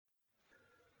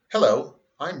Hello,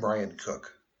 I'm Brian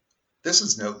Cook. This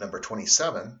is note number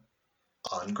 27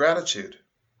 on gratitude.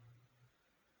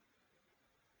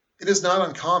 It is not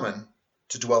uncommon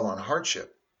to dwell on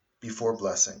hardship before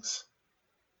blessings.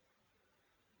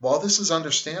 While this is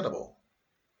understandable,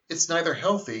 it's neither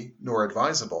healthy nor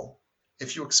advisable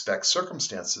if you expect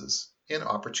circumstances and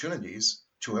opportunities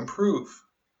to improve.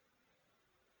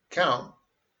 Count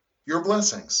your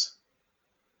blessings.